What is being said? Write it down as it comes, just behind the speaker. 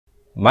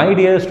My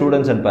dear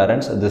students and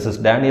parents, this is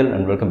Daniel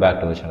and welcome back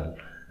to our channel.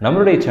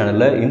 நம்மளுடைய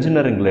சேனல்ல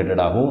engineering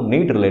ரிலேட்டடாகவும்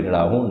NEET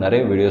ரிலேட்டடாகவும்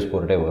நிறைய videos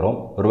போட்டுட்டே வரும்.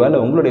 ஒருவேளை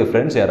உங்களுடைய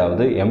ஃப்ரெண்ட்ஸ்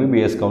யாராவது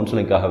MBBS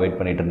கவுன்சிலிங்காக வெயிட்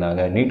பண்ணிட்டு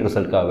இருந்தாங்க, நீட்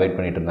ரிசல்ட்காக வெயிட்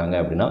பண்ணிட்டு இருந்தாங்க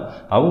அப்படின்னா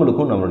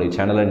அவங்களுக்கும் நம்மளுடைய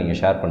சேனலை நீங்க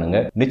ஷேர் பண்ணுங்க.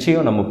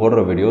 நிச்சயம் நம்ம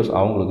போடுற வீடியோஸ்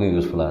அவங்களுக்கும்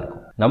யூஸ்ஃபுல்லா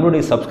இருக்கும்.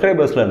 நம்மளுடைய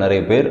சப்ஸ்கிரைபர்ஸ்ல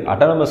நிறைய பேர்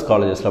அட்டானமஸ்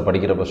காலேஜஸ்ல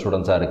படிக்கிற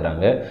ஸ்டூடெண்ட்ஸா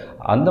இருக்காங்க.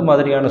 அந்த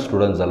மாதிரியான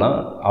ஸ்டூடெண்ட்ஸ் எல்லாம்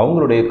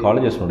அவங்களுடைய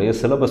காலேஜஸ்னுடைய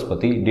சிலபஸ்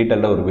பத்தி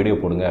டீடைலா ஒரு வீடியோ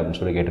போடுங்க அப்படின்னு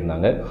சொல்லி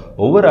கேட்டிருந்தாங்க.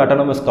 ஒவ்வொரு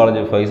அட்டானமஸ்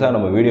காலேஜ் வைஸா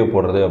நம்ம வீடியோ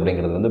போடுறது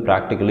அப்படிங்கிறது வந்து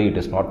practically it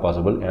is not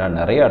possible. ஏன்னா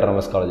நிறைய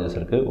அட்டானமஸ் காலேஜஸ்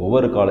இருக்கு.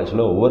 ஒவ்வொரு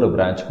காலேஜ்ல ஒவ்வொரு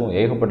பிரான்ச்சுக்கும்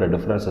ஏகப்பட்ட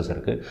டிஃபரன்சஸ்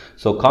இருக்கு.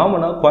 ஸோ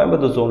காமனா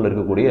கோயம்புத்தூர் ஜோன்ல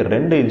இருக்கக்கூடிய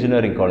ரெண்டு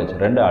இன்ஜினியரிங் காலேஜ்,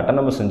 ரெண்டு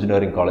அட்டானமஸ்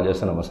இன்ஜினியரிங்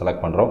காலேஜஸ் நம்ம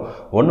செலக்ட் பண்றோம்.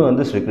 ஒன்று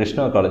வந்து Sri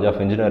Krishna college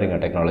of engineering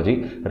and technology,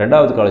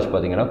 ரெண்டாவது காலேஜ்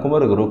பார்த்தீங்கன்னா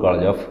குமரகுரு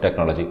காலேஜ் ஆஃப்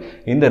டெக்னாலஜி.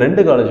 இந்த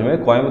ரெண்டு காலேஜுமே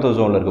கோயம்புத்தூர்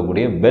ஜோன்ல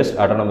இருக்கக்கூடிய best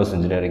autonomous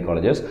engineering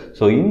colleges.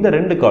 So இந்த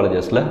ரெண்டு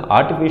காலேஜஸ்ல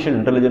artificial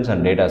intelligence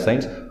and data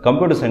science,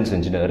 computer science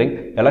engineering,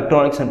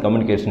 electronics and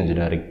communication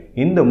engineering,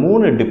 இந்த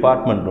மூணு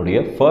டிபார்ட்மெண்ட்டுடைய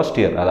ஃபர்ஸ்ட்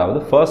இயர், அதாவது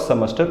first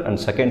semester and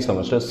second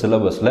semester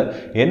சிலபஸ்ல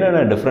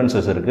என்னென்ன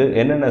டிஃபரன்சஸ் இருக்கு,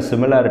 என்னென்ன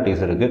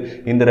சிமிலாரிட்டிஸ் இருக்கு,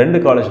 இந்த ரெண்டு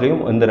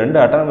காலேஜ்லையும் இந்த ரெண்டு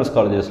அட்டானமஸ்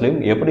காலேஜஸ்லையும்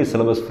எப்படி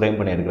சிலபஸ் ஃப்ரேம்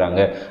பண்ணியிருக்காங்க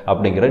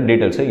அப்படிங்கிற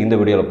டீடைல்ஸை இந்த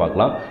வீடியோவில்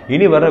பார்க்கலாம்.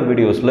 இனி வர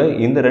வீடியோஸ்ல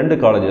இந்த ரெண்டு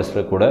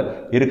காலேஜஸ்ல கூட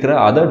இருக்கிற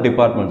அதர்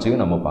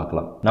டிபார்ட்மெண்ட்ஸையும் நம்ம பார்க்கலாம்.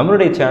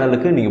 நம்மளுடைய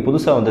சேனலுக்கு நீங்க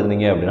புதுசா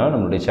வந்திருந்தீங்க அப்படின்னா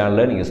நம்மளுடைய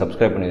சேனலை நீங்க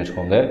சப்ஸ்கிரைப் பண்ணி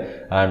வச்சுக்கோங்க.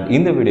 அண்ட்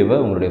இந்த வீடியோவை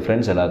உங்களுடைய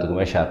ஃப்ரெண்ட்ஸ்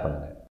எல்லாத்துக்குமே ஷேர்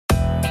பண்ணுங்க.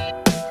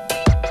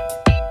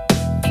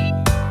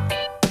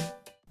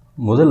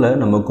 முதல்ல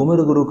நம்ம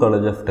குமரகுரு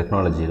காலேஜ் ஆஃப்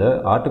டெக்னாலஜியில்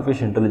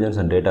artificial intelligence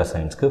and data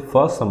சயின்ஸ்க்கு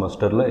first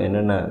செமஸ்டரில்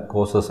என்னென்ன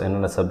கோர்சஸ்,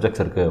 என்னென்ன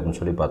சப்ஜெக்ட்ஸ் இருக்குது அப்படின்னு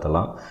சொல்லி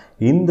பார்த்தலாம்.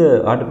 இந்த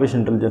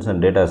artificial intelligence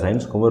and data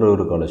science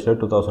Kumaraguru காலேஜில்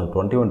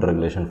 2021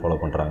 ரெகுலேஷன் ஃபாலோ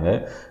பண்ணுறாங்க.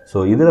 ஸோ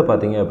இதில்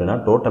பார்த்தீங்க அப்படின்னா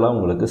டோட்டலாக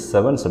உங்களுக்கு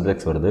 7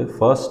 சப்ஜெக்ட்ஸ் வருது.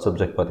 ஃபர்ஸ்ட்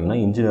சப்ஜெக்ட் பார்த்தீங்கன்னா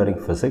இன்ஜினியரிங்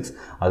ஃபிசிக்ஸ்,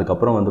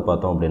 அதுக்கப்புறம் வந்து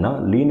பார்த்தோம் அப்படின்னா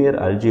லீனியர்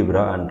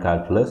அல்ஜிப்ரா அண்ட்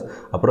கால்குலஸ்,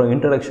 அப்புறம்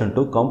இன்ட்ரடக்ஷன்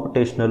டு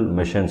கம்ப்யூட்டேஷனல்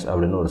மெஷின்ஸ்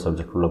அப்படின்னு ஒரு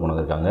சப்ஜெக்ட் உள்ள கொண்டு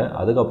வந்திருக்காங்க.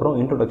 அதுக்கப்புறம்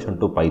introduction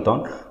to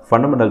Python,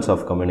 fundamentals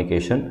of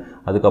communication,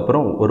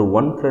 அதுக்கப்புறம் ஒரு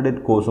 1 கிரெடிட்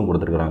கோர்ஸும்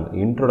கொடுத்துருக்காங்க.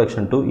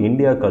 Introduction to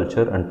India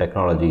culture and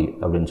technology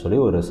அப்படின்னு சொல்லி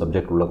ஒரு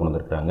சப்ஜெக்ட் உள்ள கொண்டு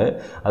வந்திருக்காங்க.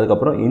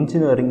 அதுக்கப்புறம்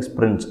இன்ஜினியரிங்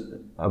ஸ்பிரிண்ட்ஸ்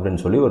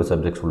அப்படின்னு சொல்லி ஒரு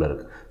சப்ஜெக்ட்ஸ் உள்ள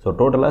இருக்குது. ஸோ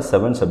டோட்டலாக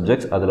 7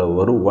 சப்ஜெக்ட்ஸ், அதில்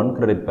ஒரு 1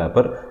 கிரெடிட்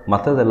பேப்பர்,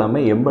 மற்றது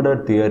எல்லாமே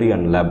embedded theory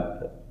and lab,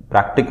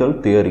 practical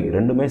theory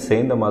ரெண்டுமே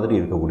சேர்ந்த மாதிரி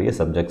இருக்கக்கூடிய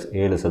சப்ஜெக்ட்ஸ்.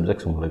 7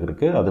 சப்ஜெக்ட்ஸ் உங்களுக்கு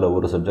இருக்குது. அதில்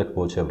ஒரு சப்ஜெக்ட்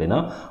போச்சு அப்படின்னா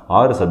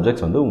 6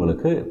 சப்ஜெக்ட்ஸ் வந்து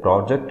உங்களுக்கு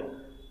ப்ராஜெக்ட்,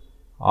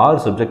 6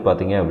 சப்ஜெக்ட்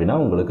பார்த்தீங்க அப்படின்னா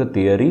உங்களுக்கு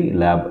தியரி,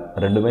 லேப்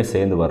ரெண்டுமே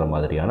சேர்ந்து வர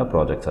மாதிரியான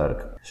ப்ராஜெக்ட்ஸாக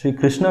இருக்குது. Sri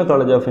Krishna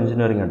college of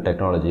engineering and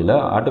டெக்னாலஜியில்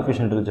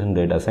ஆர்டிஃபிஷியல் இன்டெலிஜென்ஸ்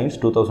டேட்டா சயின்ஸ்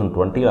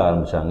 2020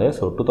 ஆரம்பித்தாங்க.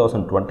 ஸோ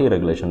 2020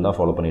 ரெகுலேஷன் தான்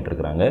ஃபாலோ பண்ணிட்டு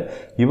இருக்காங்க.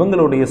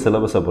 இவங்களுடைய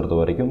சிலபஸை பொறுத்த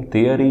வரைக்கும்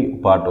தியரி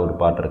ஒரு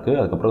பார்ட் இருக்குது,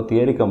 அதுக்கப்புறம்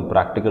தியரி கம்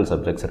ப்ராக்டிக்கல்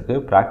சப்ஜெக்ட்ஸ்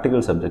இருக்குது,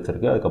 ப்ராக்டிக்கல் சப்ஜெக்ட்ஸ்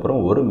இருக்குது, அதுக்கப்புறம்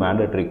ஒரு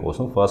மேண்டேட்டரி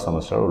கோர்ஸும் ஃபர்ஸ்ட்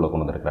செமஸ்டர் உள்ள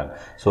கொண்டு வந்திருக்காங்க.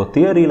 ஸோ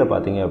தியரியில்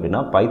பார்த்தீங்க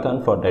அப்படின்னா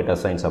பைத்தான் ஃபார் டேட்டா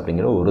சயின்ஸ்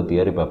அப்படிங்கிற ஒரு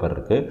தியரி பேப்பர்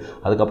இருக்குது.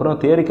 அதுக்கப்புறம்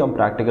தியரி கம்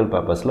ப்ராக்டிக்கல்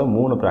பேப்பர்ஸில்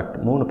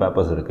 3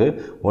 பேப்பர்ஸ் இருக்குது.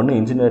 ஒன்று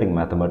இன்ஜினியரிங்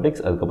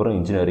மேத்தமெட்டிக்ஸ், அதுக்கப்புறம்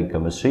இன்ஜினியரிங்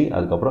கெமிஸ்ட்ரி,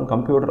 அதுக்கப்புறம்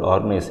computer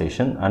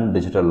organisation and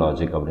digital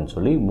logic அப்படின்னு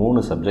சொல்லி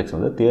 3 சப்ஜெக்ட்ஸ்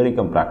வந்து தியரி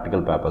கம்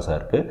ப்ராக்டிக்கல் பேப்பர்ஸாக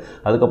இருக்குது.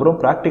 அதுக்கப்புறம்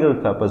ப்ராக்டிக்கல்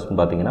பேப்பர்ஸ்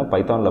பார்த்தீங்கன்னா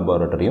பைத்தான்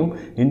லெபார்ட்டரியும்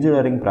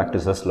இன்ஜினியரிங்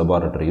ப்ராக்டிசஸ்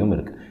லெபார்ட்டரியும்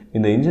இருக்குது.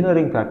 இந்த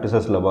இன்ஜினியரிங்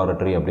ப்ராக்டிசஸ்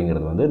லெபார்ட்டரி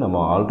அப்படிங்கிறது வந்து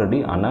நம்ம ஆல்ரெடி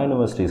அண்ணா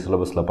யூனிவர்சிட்டி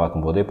சிலபஸில்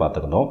பார்க்கும்போதே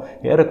பார்த்துருந்தோம்.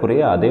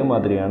 ஏறக்குறைய அதே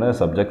மாதிரியான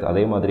சப்ஜெக்ட்,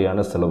 அதே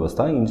மாதிரியான சிலபஸ்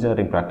தான்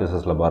இன்ஜினியரிங்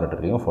ப்ராக்டிசஸ்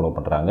லெபார்ட்டரியும் ஃபாலோ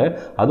பண்ணுறாங்க.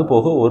 அது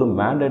போக ஒரு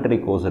மேண்டேட்டரி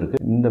கோர்ஸ்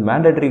இருக்குது. இந்த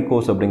மேண்டேட்டரி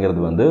கோர்ஸ்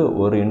அப்படிங்கிறது வந்து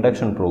ஒரு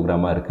இண்டக்ஷன்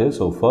ப்ரோக்ராமாக இருக்குது.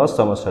 ஸோ ஃபர்ஸ்ட்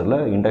செமஸ்டரில்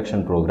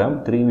இண்டக்ஷன் ப்ரோக்ராம்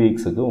 3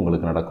 வீக்ஸுக்கு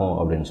உங்களுக்கு நடக்கும்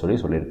அப்படின்னு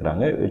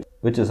சொல்லியிருக்கிறாங்க.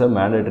 which is a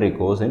mandatory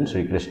course in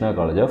Sri Krishna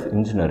College of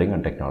Engineering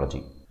and Technology.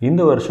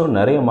 இந்த வருஷம்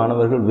நிறைய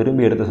மாணவர்கள்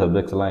விரும்பி எடுத்த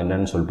சப்ஜெக்ட்ஸ் எல்லாம்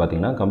என்னன்னு சொல்லி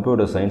பார்த்தீங்கன்னா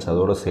கம்ப்யூட்டர் சயின்ஸ்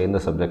அதோட சேர்ந்த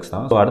சப்ஜெக்ட்ஸ்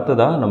தான். ஸோ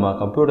அடுத்ததாக நம்ம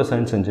computer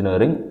science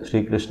engineering Sri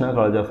Krishna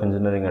college of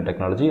engineering and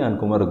technology and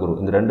Kumaraguru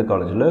இந்த 2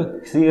 காலேஜில்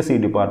CSE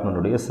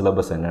டிபார்ட்மெண்ட்டுடைய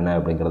சிலபஸ் என்னென்ன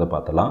அப்படிங்கிறத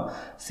பார்த்தலாம்.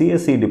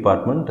 CSE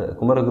டிபார்ட்மெண்ட்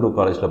குமரகுரு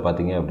காலேஜில்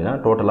பார்த்தீங்க அப்படின்னா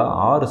டோட்டலாக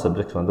 6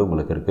 சப்ஜெக்ட்ஸ் வந்து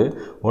உங்களுக்கு இருக்குது.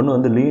 ஒன்று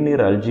வந்து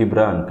லீனியர்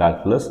அல்ஜிப்ரா அண்ட்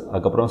கால்குலஸ்,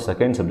 அதுக்கப்புறம்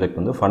செகண்ட் சப்ஜெக்ட்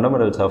வந்து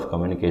ஃபண்டமெண்டல்ஸ் ஆஃப்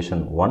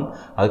கம்யூனிகேஷன் 1,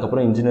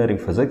 அதுக்கப்புறம்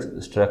engineering physics,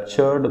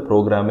 structured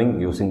programming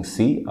using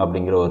C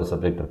அப்படிங்கிற ஒரு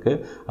சப்ஜெக்ட்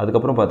இருக்குது.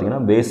 அதுக்கப்புறம் பார்த்தீங்கன்னா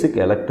பேசிக்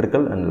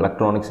எலக்ட்ரிக்கல் அண்ட்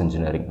எலக்ட்ரானிக்ஸ்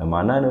இன்ஜினியரிங். நம்ம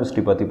அண்ணா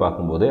யூனிவர்சிட்டி பற்றி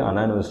பார்க்கும்போது,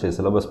 அண்ணா யூனிவர்சிட்டி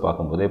சிலபஸ்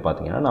பார்க்கும்போதே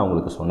பார்த்தீங்கன்னா நான்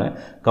உங்களுக்கு சொன்னேன்,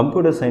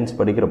 கம்ப்யூட்டர் சயின்ஸ்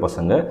படிக்கிற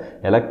பசங்க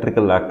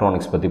எலக்ட்ரிக்கல்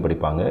எலக்ட்ரானிக்ஸ் பற்றி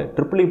படிப்பாங்க,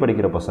 ட்ரிபிள்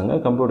படிக்கிற பசங்க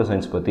கம்ப்யூட்டர்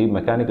சயின்ஸ் பற்றி,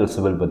 மெக்கானிக்கல்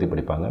சிவில் பற்றி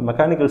படிப்பாங்க,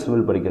 மெக்கானிக்கல்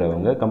சிவில்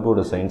படிக்கிறவங்க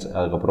கம்ப்யூட்டர் சயின்ஸ்,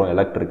 அதுக்கப்புறம்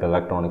எலக்ட்ரிக்கல்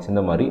எலக்ட்ரானிக்ஸ்,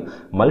 இந்த மாதிரி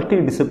மல்டி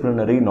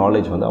டிசிப்ளினரி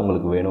நாலேஜ் வந்து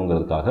அவங்களுக்கு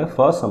வேணுங்கிறதுக்காக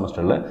ஃபர்ஸ்ட்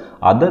செமஸ்டரில்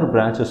அதர்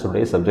பிரான்ச்சஸ்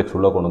உடைய சப்ஜெக்ட்ஸ்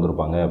உள்ள கொண்டு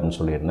வந்திருப்பாங்க அப்படின்னு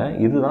சொல்லியிருந்தேன்.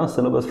 இதுதான்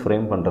சிலபஸ்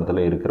ஃப்ரேம்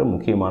பண்ணுறதுல இருக்கிற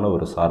முக்கியமான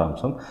ஒரு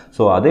சாராம்சம்.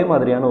 ஸோ அதே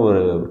மாதிரியான ஒரு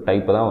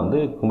டைப்பை தான் வந்து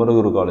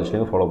குமரகுரு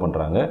காலேஜ்லையும் ஃபாலோ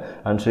பண்ணுறாங்க.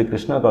 And Sri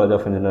Krishna college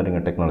of engineering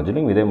and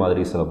டெக்னாலஜிலையும் இதே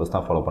மாதிரி சிலபஸ்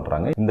தான் ஃபாலோ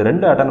பண்ணுறாங்க. இந்த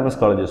 2 அட்டானமஸ்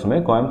காலேஜஸுமே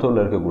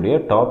கோயம்புத்தூரில் இருக்கக்கூடிய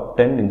டாப்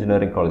 10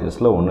 இன்ஜினியரிங்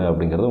காலேஜஸில் ஒன்று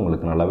அப்படிங்கிறது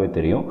உங்களுக்கு நல்லாவே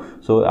தெரியும்.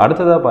 ஸோ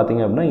அடுத்ததாக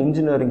பார்த்தீங்க அப்படின்னா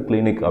இன்ஜினியரிங்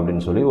கிளினிக்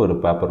அப்படின்னு சொல்லி ஒரு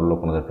பேப்பர் உள்ள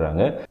கொண்டு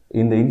வந்திருக்காங்க.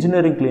 இந்த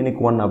இன்ஜினியரிங் கிளினிக்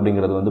 1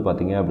 அப்படிங்கிறது வந்து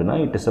பார்த்தீங்க அப்படின்னா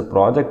it is a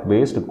project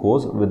based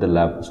course with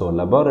lab. So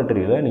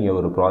லெபார்ட்டரியில் நீங்கள்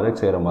ஒரு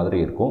ப்ராஜெக்ட் செய்கிற மாதிரி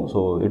இருக்கும். So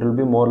it will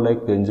be more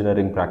like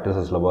engineering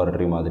practices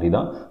laboratory மாதிரி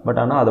தான். பட்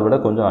ஆனால் அதை விட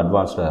கொஞ்சம்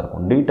அட்வான்ஸ்டாக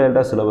இருக்கும்.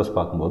 டீட்டெயில்டாக சிலபஸ்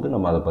பார்க்கும்போது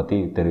நம்ம அதை பற்றி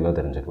தெளிவாக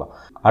தெரிஞ்சுக்கலாம்.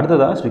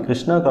 அடுத்ததாக Sri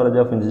Krishna college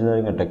of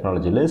engineering and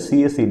டெக்னாலஜியில்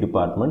CSE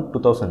டிபார்ட்மெண்ட்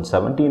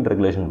 2017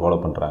 ரெகுலேஷன் ஃபாலோ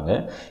பண்ணுறாங்க.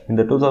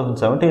 இந்த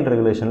 2017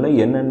 ரெகுலேஷனில்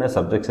என்னென்ன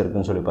சப்ஜெக்ட்ஸ்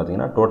இருக்குன்னு சொல்லி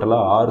பார்த்தீங்கன்னா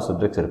டோட்டலாக 6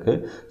 சப்ஜெக்ட்ஸ் இருக்குது.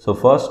 ஸோ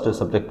ஃபர்ஸ்ட்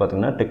சப்ஜெக்ட்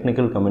பார்த்தீங்கன்னா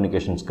டெக்னிக்கல்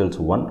கம்யூனிகேஷன்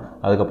ஸ்கில்ஸ் 1,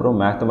 அதுக்கப்புறம்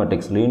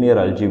mathematics linear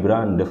algebra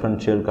and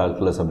differential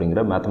calculus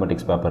அப்படிங்கிற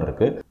மேத்தமெட்டிக்ஸ் பேப்பர்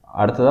இருக்குது.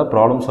 அடுத்ததாக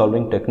problem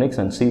solving techniques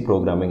and C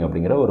programming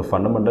அப்படிங்கிற ஒரு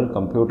fundamental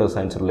computer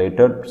science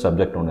related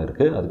subject ஒன்று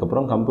இருக்குது.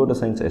 அதுக்கப்புறம் கம்ப்யூட்டர்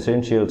சயின்ஸ்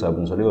எசென்ஷியல்ஸ்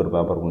அப்படின்னு சொல்லி ஒரு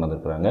பேப்பர் கொண்டு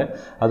வந்திருக்காங்க.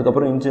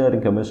 அதுக்கப்புறம்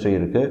இன்ஜினியரிங் கெமிஸ்ட்ரி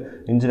இருக்குது,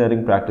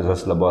 இன்ஜினியரிங்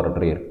ப்ராக்டிசஸ்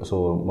லெபார்ட்டரி இருக்குது. ஸோ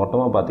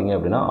மொத்தமாக பார்த்தீங்க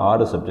அப்படின்னா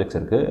 6 சப்ஜெக்ட்ஸ்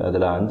இருக்குது.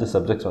 அதில் 5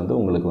 சப்ஜெக்ட்ஸ் வந்து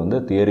உங்களுக்கு வந்து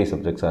தியரி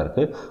சப்ஜெக்ட்ஸாக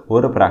இருக்குது,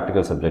 ஒரு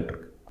ப்ராக்டிக்கல் சப்ஜெக்ட்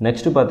இருக்குது.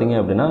 நெக்ஸ்ட் பார்த்தீங்க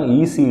அப்படின்னா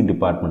ECE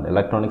department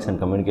electronics and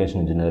communication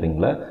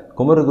இன்ஜினியரிங்கில்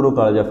Kumaraguru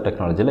college of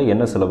டெக்னாலஜியில்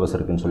என்ன சிலபஸ்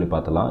இருக்குன்னு சொல்லி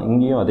பார்த்தலாம்.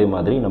 இங்கேயும் அதே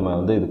மாதிரி நம்ம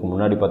வந்து இதுக்கு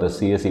முன்னாடி பார்த்த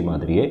CSE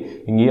மாதிரியே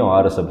இங்கேயும்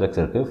 6 சப்ஜெக்ட்ஸ்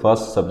இருக்குது.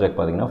 ஃபர்ஸ்ட் சப்ஜெக்ட்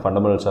பார்த்தீங்கன்னா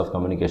ஃபண்டமெண்டல்ஸ் ஆஃப்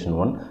கம்யூனிகேஷன்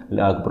 1,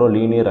 அதுக்கப்புறம்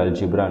linear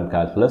algebra and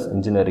calculus,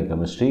 engineering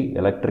chemistry,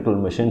 electrical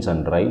machines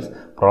and drives,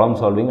 problem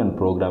solving and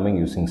programming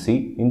using C,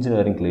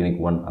 engineering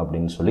clinic 1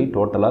 அப்படின்னு சொல்லி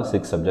டோட்டலாக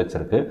 6 சப்ஜெக்ட்ஸ்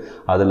இருக்குது.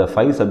 அதில்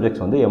 5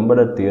 சப்ஜெக்ட்ஸ் வந்து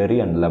embedded theory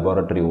and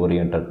laboratory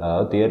orient,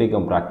 அதாவது தியரி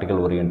கம்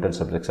ப்ராக்டிக்கல் ஓரியன்ட்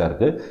சப்ஜெக்ட்ஸாக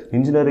இருக்குது.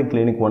 Engineering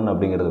clinic 1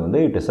 அப்படிங்கிறது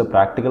வந்து it is a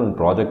practical and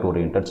project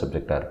orient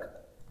சப்ஜெக்டாக இருக்குது.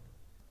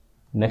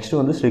 நெக்ஸ்ட்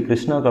வந்து Sri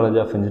Krishna college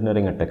of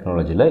engineering and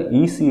டெக்னாலஜியில்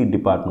ECE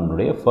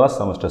டிபார்ட்மெண்ட்டுடைய ஃபர்ஸ்ட்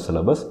செமஸ்டர்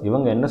சிலபஸ்.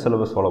 இவங்க என்ன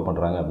சிலபஸ் ஃபாலோ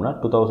பண்ணுறாங்க அப்படின்னா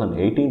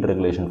 2018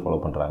 ரெகுலேஷன் ஃபாலோ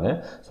பண்ணுறாங்க.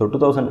 ஸோ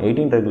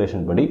 2018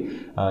 ரெகுலேஷன் படி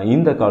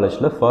இந்த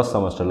காலேஜில் ஃபர்ஸ்ட்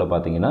செமஸ்டரில்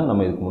பார்த்தீங்கன்னா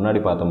நம்ம இதுக்கு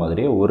முன்னாடி பார்த்த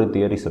மாதிரியே ஒரு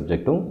தியரி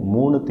சப்ஜெக்ட்டும்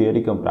 3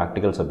 தியரி கம்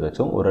ப்ராக்டிக்கல்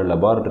சப்ஜெக்ட்ஸும் ஒரு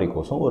லெபார்ட்டரி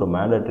கோர்ஸும் ஒரு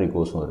மேண்டேட்டரி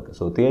கோர்ஸும் இருக்குது.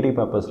 So theory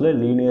பேப்பர்ஸில்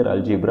linear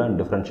algebra and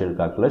differential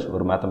calculus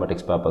ஒரு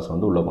மேத்தமெட்டிக்ஸ் பேப்பர்ஸ்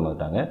வந்து உள்ளே கொண்டு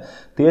வந்துட்டாங்க.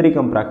 Theory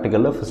come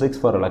ப்ராக்டிக்கலில்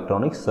physics for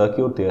electronics,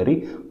 circuit theory,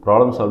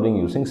 problem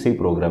solving using C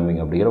programming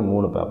அப்படிங்கிற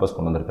 3 பேப்பர்ஸ்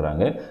கொண்டு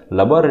வந்திருக்காங்க.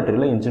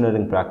 லெபார்ட்டரியில்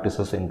இன்ஜினியரிங்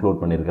ப்ராக்டிசஸ் இன்க்ளூட்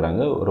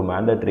பண்ணியிருக்காங்க. ஒரு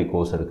மேண்டேட்டரி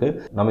கோர்ஸ்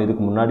இருக்குது. நம்ம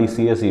இதுக்கு முன்னாடி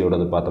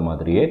CSEயோடது பார்த்த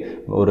மாதிரியே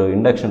ஒரு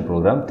இண்டக்ஷன்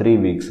ப்ரோக்ராம் 3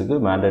 வீக்ஸுக்கு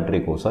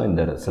மேண்டேட்டரி கோர்ஸாக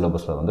இந்த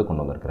சிலபஸில் வந்து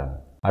கொண்டு வந்திருக்காங்க.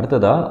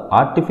 அடுத்ததாக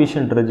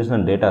artificial intelligence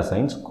and data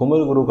science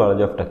Kumaraguru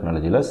college of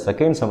டெக்னாலஜியில்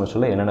செகண்ட்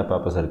செமஸ்டரில் என்னென்ன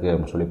பேப்பர்ஸ் இருக்குது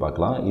அப்படின்னு சொல்லி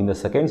பார்க்கலாம். இந்த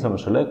செகண்ட்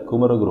செமஸ்டரில்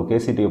குமரகுரு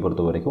KCTயை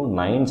பொறுத்த வரைக்கும்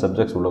 9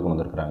 சப்ஜெக்ட்ஸ் உள்ள கொண்டு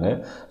வந்திருக்காங்க.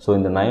 ஸோ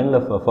இந்த 9ல்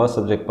ஃபர்ஸ்ட்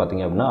சப்ஜெக்ட்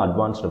பார்த்தீங்க அப்படின்னா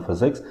அட்வான்ஸ்டு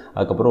ஃபிசிக்ஸ்,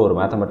 அதுக்கப்புறம் ஒரு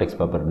மேத்தமெட்டிக்ஸ்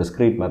பேப்பர்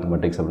டிஸ்கிரீட்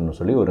மேத்தமெட்டிக்ஸ் அப்படின்னு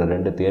சொல்லி ஒரு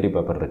 2 தியரி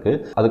பேப்பர்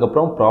இருக்குது.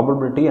 அதுக்கப்புறம்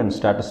ப்ராபபிலிட்டி அண்ட்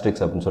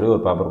ஸ்டாட்டிஸ்டிக்ஸ் அப்படின்னு சொல்லி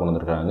ஒரு பேப்பர் கொண்டு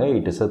வந்திருக்காங்க.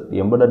 It is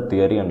embedded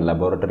theory and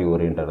laboratory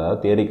orient,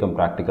 அதாவது theory come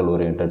practical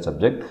orient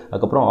subject.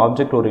 அதுக்கப்புறம்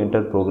object orient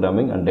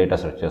programming and data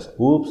structures,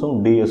 ஊப்ஸும்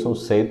டிஎஸும்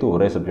சேர்த்து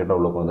ஒரே சப்ஜெக்டாக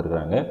உள்ள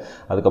வந்துருக்காங்க.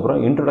 அதுக்கப்புறம்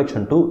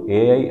introduction to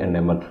AI and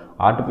ML,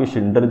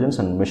 artificial intelligence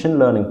and machine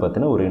learning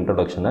பற்றின ஒரு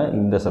இன்ட்ரோடக்ஷனை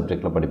இந்த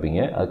சப்ஜெக்ட்டில் படிப்பீங்க.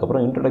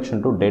 அதுக்கப்புறம்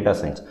introduction to data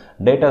science,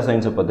 data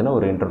சயின்ஸை பற்றின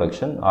ஒரு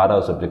இன்ட்ரோடக்ஷன்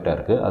 6வது சப்ஜெக்டாக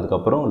இருக்குது.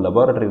 அதுக்கப்புறம்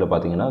லெபார்ட்டரியில்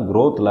பார்த்தீங்கன்னா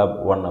க்ரோத் லேப்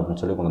 1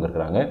 அப்படின்னு சொல்லி கொண்டு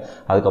வந்திருக்காங்க.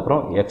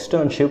 அதுக்கப்புறம்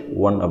எக்ஸ்டர்ன்ஷிப்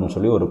 1 அப்படின்னு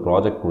சொல்லி ஒரு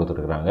ப்ராஜெக்ட்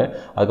கொடுத்துருக்காங்க.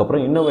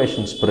 அதுக்கப்புறம்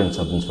இன்னோவேஷன்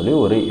ஸ்பிரிண்ட்ஸ் அப்படின்னு சொல்லி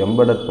ஒரு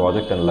எம்பெடட்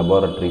ப்ராஜெக்ட் அண்ட்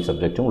லெபார்ட்டரி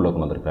சப்ஜெக்ட்டும் உள்ள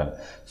கொண்டு வந்திருக்காங்க.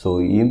 ஸோ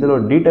இதில்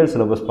டீட்டெயில்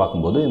சிலபஸ்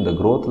பார்க்கும்போது இந்த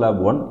க்ரோத்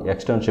லேப் 1,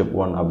 எக்ஸ்டர்ன்ஷிப்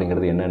 1 அப்படிங்கிறது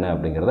என்னென்ன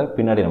அப்படிங்கிறத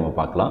பின்னாடி நம்ம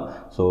பார்க்கலாம்.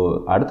 ஸோ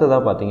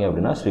அடுத்ததாக பார்த்தீங்க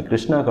அப்படின்னா Sri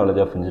Krishna college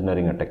of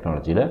engineering and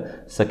டெக்னாலஜியில்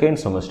செகண்ட்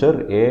செமஸ்டர்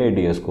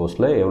AIDS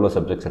கோர்ஸில் எவ்வளோ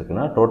சப்ஜெக்ட்ஸ்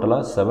இருக்குன்னா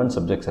டோட்டலாக 7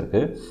 சப்ஜெக்ட்ஸ்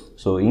இருக்குது.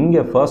 ஸோ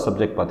இங்கே ஃபர்ஸ்ட்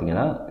சப்ஜெக்ட்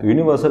பார்த்தீங்கன்னா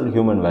யூனிவர்சல்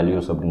ஹியூமன்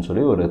வேல்யூஸ் அப்படின்னு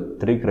சொல்லி ஒரு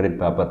 3 கிரெடிட்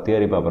பேப்பர்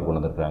தியரி பேப்பர் கொண்டு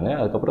வந்திருக்காங்க.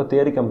 அதுக்கப்புறம்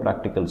தியரி கம்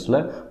ப்ராக்டிகல்ஸில்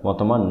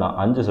மொத்தமாக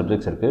 5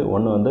 சப்ஜெக்ட்ஸ் இருக்குது.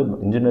 ஒன்று வந்து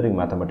engineering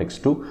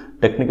mathematics 2,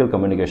 technical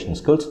communication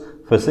skills,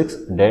 physics,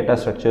 data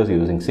structures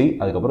using C,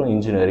 அதுக்கப்புறம்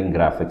இன்ஜினியரிங்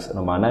கிராஃபிக்ஸ்.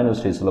 நம்ம அண்ணா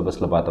யூனிவர்சிட்டி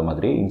சிலபஸில் பார்த்த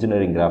மாதிரி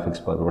இன்ஜினியரிங்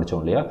கிராஃபிக்ஸ்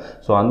படித்தோம் இல்லையா.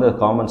 ஸோ அந்த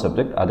காமன்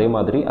சப்ஜெக்ட் அதே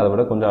மாதிரி அதை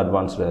விட கொஞ்சம்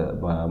அட்வான்ஸ்டு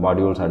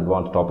மாடியூல்ஸ்,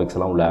 அட்வான்ஸ் டாபிக்ஸ்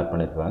எல்லாம் உள்ள ஆட்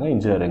பண்ணியிருக்காங்க.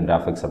 இன்ஜினியரிங்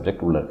கிராஃபிக்ஸ்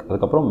சப்ஜெக்ட் உள்ள இருக்குது.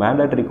 அதுக்கப்புறம்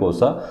மேண்டேட்டரி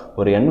கோர்ஸாக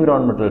ஒரு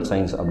என்விரான்மெண்டல்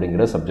சயின்ஸ்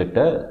அப்படிங்கிற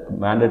சப்ஜெக்டை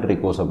மேண்டேட்டரி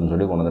கோர்ஸ் அப்படின்னு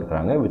சொல்லி கொண்டு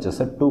வந்திருக்காங்க, which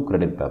is a 2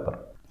 credit paper.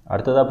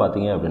 அடுத்ததாக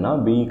பார்த்தீங்க அப்படின்னா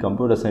BE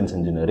computer science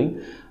engineering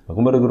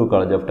Kumaraguru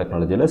college of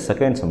டெக்னாலஜியில்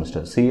second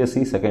semester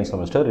CSE second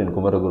semester in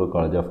Kumaraguru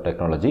college of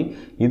technology.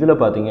 இதில்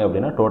பார்த்தீங்க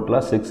அப்படின்னா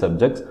டோட்டலாக 6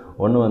 சப்ஜெக்ட்ஸ்.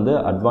 ஒன்று வந்து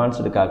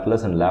advanced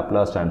calculus and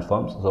Laplace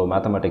transforms, so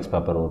mathematics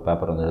paper ஒரு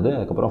பேப்பர் வந்தது.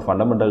 அதுக்கப்புறம்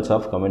ஃபண்டமெண்டல்ஸ்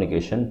ஆஃப்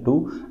கம்யூனிகேஷன் 2,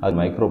 அது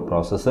மைக்ரோ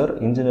ப்ராசஸர்,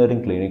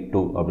 இன்ஜினியரிங் கிளினிக்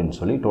 2 அப்படின்னு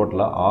சொல்லி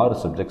டோட்டலாக 6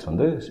 சப்ஜெக்ட்ஸ்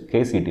வந்து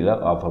KCTயில்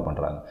ஆஃபர்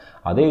பண்ணுறாங்க.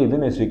 அதே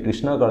இது Sri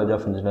Krishna college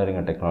of engineering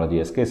and technology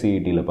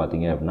SKCETயில்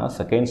பார்த்தீங்க அப்படின்னா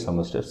செகண்ட்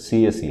செமஸ்டர்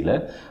CSEயில்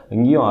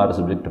இங்கேயும் 6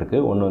 சப்ஜெக்ட்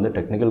இருக்குது. ஒன்று வந்து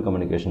technical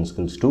communication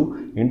skills 2,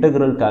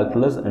 integral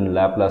calculus and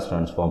Laplace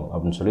transform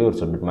அப்படின்னு சொல்லி ஒரு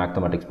சப்ஜெக்ட்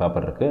மேத்தமெட்டிக்ஸ்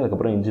பேப்பர் இருக்குது.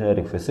 அதுக்கப்புறம்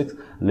engineering physics,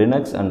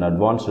 Linux and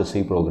advanced C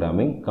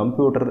programming,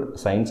 computer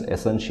science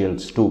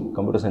essentials 2,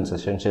 computer science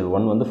essential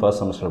 1 வந்து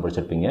ஃபர்ஸ்ட் செமஸ்டரில்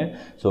படிச்சிருப்பீங்க.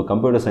 ஸோ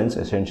கம்ப்யூட்டர் சயின்ஸ்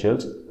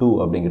எசென்ஷியல்ஸ் 2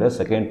 அப்படிங்கிற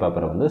செகண்ட்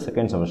பேப்பரை வந்து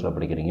செகண்ட் செமஸ்டரில்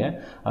படிக்கிறீங்க.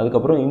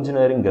 அதுக்கப்புறம்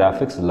இன்ஜினியரிங்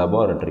கிராஃபிக்ஸ்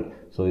லெபார்ட்டரி.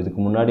 ஸோ இதுக்கு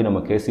முன்னாடி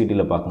நம்ம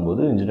KCTயில்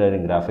பார்க்கும்போது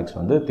இன்ஜினியரிங் கிராஃபிக்ஸ்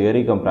வந்து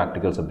தியரி கம்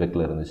ப்ராக்டிக்கல்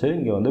சப்ஜெக்டில் இருந்துச்சு.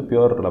 இங்கே வந்து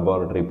பியூர்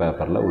லெபார்ட்டரி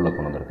பேப்பரில் உள்ள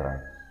கொண்டு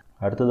வந்திருக்கிறாங்க.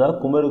 அடுத்ததாக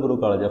குமரகுரு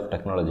காலேஜ் ஆஃப்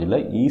டெக்னாலஜியில்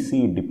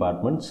ECE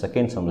department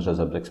second semester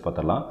subjects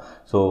பார்த்தலாம்.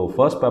 ஸோ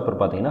ஃபர்ஸ்ட் பேப்பர்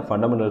பார்த்தீங்கன்னா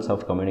ஃபண்டமெண்டல்ஸ்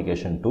ஆஃப்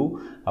கம்யூனிகேஷன் 2,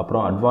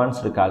 அப்புறம்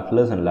advanced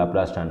calculus and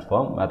Laplace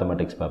transform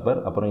mathematics paper,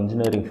 அப்புறம்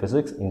engineering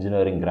physics,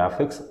 engineering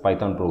graphics,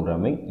 Python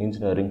programming,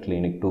 engineering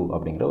clinic 2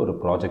 அப்படிங்கிற ஒரு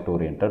ப்ராஜெக்ட்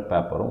ஓரியன்ட்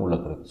பேப்பரும் உள்ள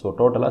இருக்குது. ஸோ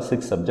டோட்டலாக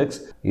 6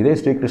 சப்ஜெக்ட்ஸ். இதே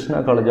Sri Krishna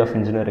college of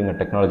engineering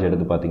and technology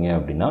எடுத்து பார்த்தீங்க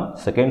அப்படின்னா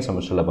செகண்ட்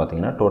செமஸ்டரில்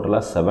பார்த்தீங்கன்னா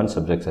டோட்டலாக 7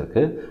 சப்ஜெக்ட்ஸ்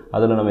இருக்குது.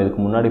 அதில் நம்ம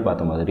இதுக்கு முன்னாடி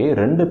பார்த்த மாதிரியே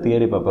 2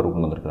 தியரி பேப்பர்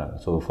கொண்டு வந்திருக்காங்க.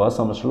 ஸோ ஃபர்ஸ்ட்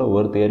செமஸ்டரில்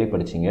ஒரு தியரி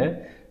படிச்சிங்க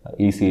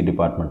ECE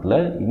டிபார்ட்மெண்ட்டில்,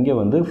 இங்கே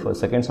வந்து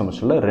செகண்ட்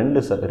செமஸ்டரில்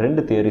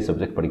ரெண்டு தியரி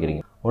சப்ஜெக்ட்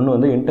படிக்கிறீங்க. ஒன்று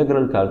வந்து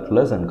integral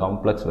calculus and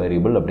complex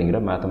variable அப்படிங்கிற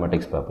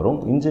மேத்தமெட்டிக்ஸ் பேப்பரும்,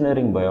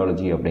 இன்ஜினியரிங்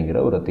பயாலஜி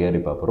அப்படிங்கிற ஒரு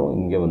தியரி பேப்பரும்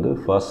இங்கே வந்து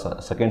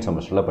செகண்ட்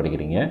செமஸ்டரில்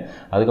படிக்கிறீங்க.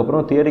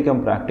 அதுக்கப்புறம் தியரி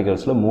கம்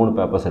ப்ராக்டிகல்ஸில் 3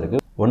 பேப்பர்ஸ் இருக்குது.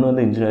 ஒன்று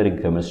வந்து இன்ஜினியரிங்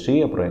கெமிஸ்ட்ரி,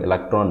 அப்புறம்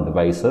எலக்ட்ரான்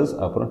டிவைசஸ்,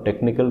 அப்புறம்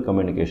டெக்னிக்கல்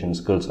கம்யூனிகேஷன்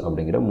ஸ்கில்ஸ்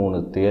அப்படிங்கிற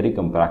 3 தியரி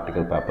கம்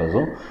ப்ராக்டிக்கல்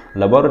பேப்பர்ஸும்.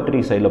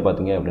 லெபார்ட்டரி சைடில்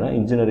பார்த்தீங்க அப்படின்னா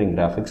இன்ஜினியரிங்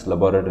கிராஃபிக்ஸ்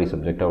லெபார்ட்டரி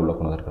சப்ஜெக்டாக உள்ள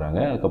கொண்டு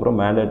வந்துருக்காங்க. அதுக்கப்புறம்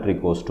mandatory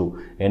course 2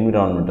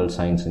 environmental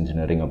science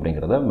engineering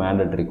அப்படிங்கிறத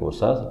மேண்டேட்ரி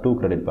கோர்ஸாக 2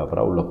 கிரெடிட்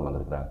பேப்பராக உள்ள கொண்டு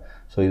வந்துருக்காங்க.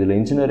 ஸோ இதில்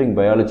இன்ஜினியரிங்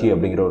பயாலஜி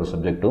அப்படிங்கிற ஒரு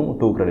சப்ஜெக்ட்டும்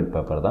 2 கிரெடிட்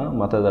பேப்பர் தான்,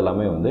 மற்றது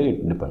எல்லாமே வந்து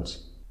இட் டிபெண்ட்ஸ்.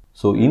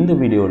 ஸோ இந்த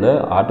வீடியோவில்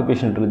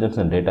artificial intelligence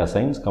and data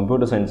science,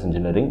 computer science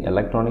engineering,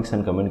 electronics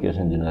and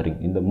communication engineering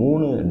இந்த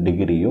 3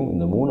 டிகிரியும்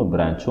இந்த 3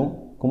 பிரான்ச்சும்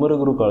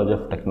குமரகுரு காலேஜ்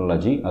ஆஃப்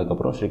டெக்னாலஜி,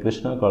 அதுக்கப்புறம் Sri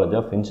Krishna college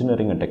of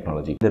engineering and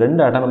technology, இந்த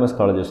 2 அட்டானமஸ்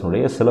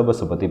காலேஜஸ்னுடைய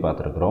சிலபஸை பற்றி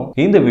பார்த்துருக்கிறோம்.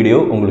 இந்த வீடியோ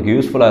உங்களுக்கு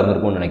யூஸ்ஃபுல்லாக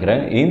இருந்திருக்கும்னு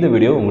நினைக்கிறேன். இந்த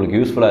வீடியோ உங்களுக்கு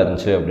யூஸ்ஃபுல்லாக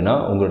இருந்துச்சு அப்படின்னா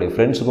உங்களுடைய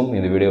ஃப்ரெண்ட்ஸுக்கும்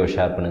இந்த வீடியோவை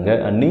ஷேர்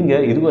பண்ணுங்கள். அண்ட்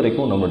நீங்கள்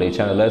இதுவரைக்கும் நம்மளுடைய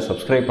சேனலை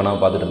சப்ஸ்கிரைப்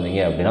பண்ணாமல் பார்த்துட்டு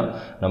இருந்தீங்க அப்படின்னா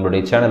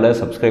நம்மளுடைய சேனலை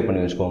சப்ஸ்கிரைப்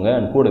பண்ணி வச்சுக்கோங்க.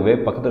 அண்ட் கூடவே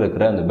பக்கத்தில்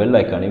இருக்கிற அந்த பெல்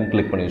ஐக்கானையும்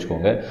கிளிக் பண்ணி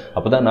வச்சுக்கோங்க.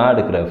 அப்போ தான் நான்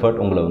எடுக்கிற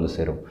எஃபர்ட் உங்களை வந்து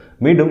சேரும்.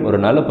 மீண்டும் ஒரு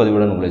நல்ல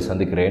பதிவுடன் உங்களை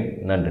சந்திக்கிறேன்.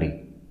 நன்றி.